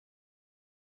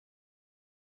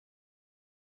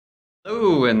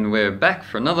Hello, and we're back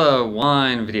for another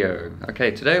wine video. Okay,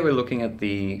 today we're looking at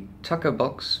the Tucker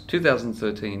Box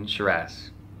 2013 Shiraz.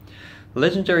 The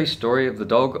legendary story of the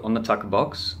dog on the Tucker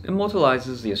Box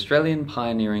immortalizes the Australian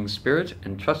pioneering spirit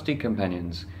and trusty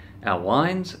companions. Our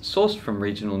wines, sourced from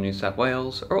regional New South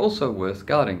Wales, are also worth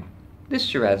guarding. This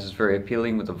Shiraz is very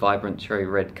appealing with a vibrant cherry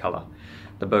red colour.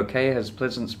 The bouquet has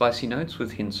pleasant spicy notes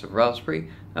with hints of raspberry,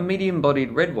 a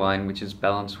medium-bodied red wine which is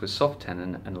balanced with soft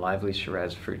tannin and lively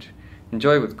Shiraz fruit.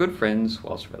 Enjoy with good friends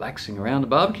whilst relaxing around a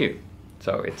barbecue.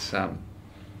 So it's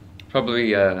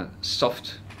probably a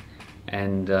soft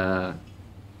and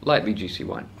lightly juicy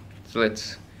wine. So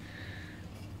let's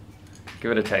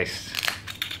give it a taste.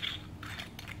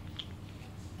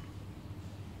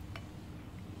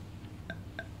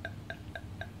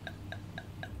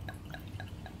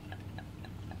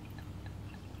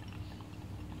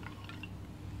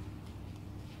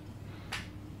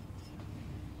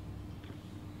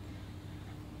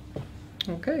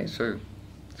 Okay, so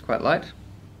it's quite light.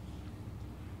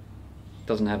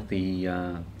 Doesn't have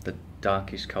the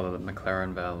darkish colour that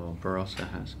McLaren Vale or Barossa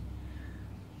has.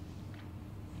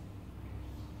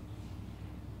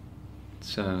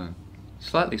 It's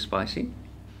slightly spicy.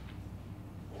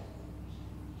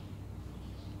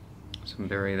 Some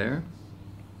berry there.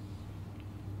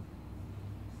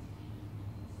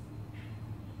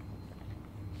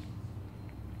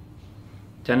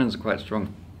 Tannins are quite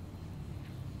strong.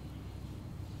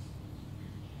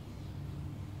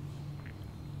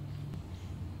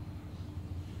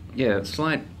 Yeah, a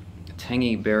slight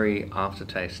tangy berry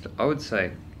aftertaste. I would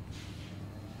say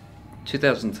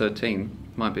 2013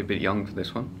 might be a bit young for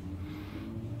this one.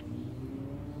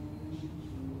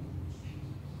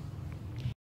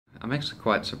 I'm actually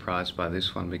quite surprised by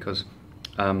this one because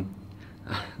of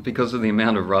the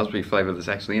amount of raspberry flavour that's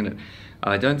actually in it.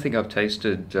 I don't think I've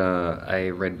tasted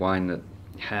a red wine that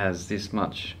has this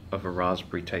much of a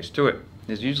raspberry taste to it.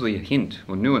 There's usually a hint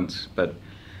or nuance, but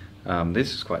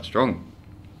this is quite strong.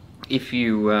 If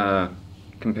you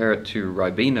compare it to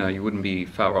Ribena, you wouldn't be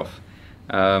far off.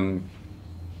 Not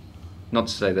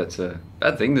to say that's a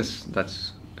bad thing.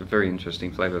 That's a very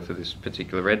interesting flavour for this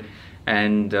particular red,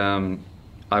 and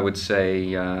I would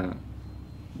say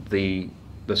the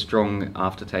strong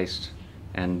aftertaste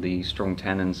and the strong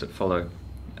tannins that follow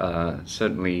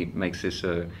certainly makes this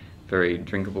a very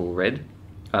drinkable red.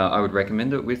 I would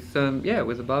recommend it with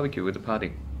with a barbecue, with a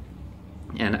party,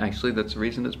 and actually that's the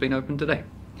reason it's been open today.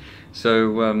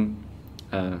 So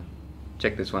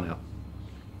check this one out.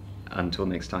 Until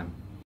next time.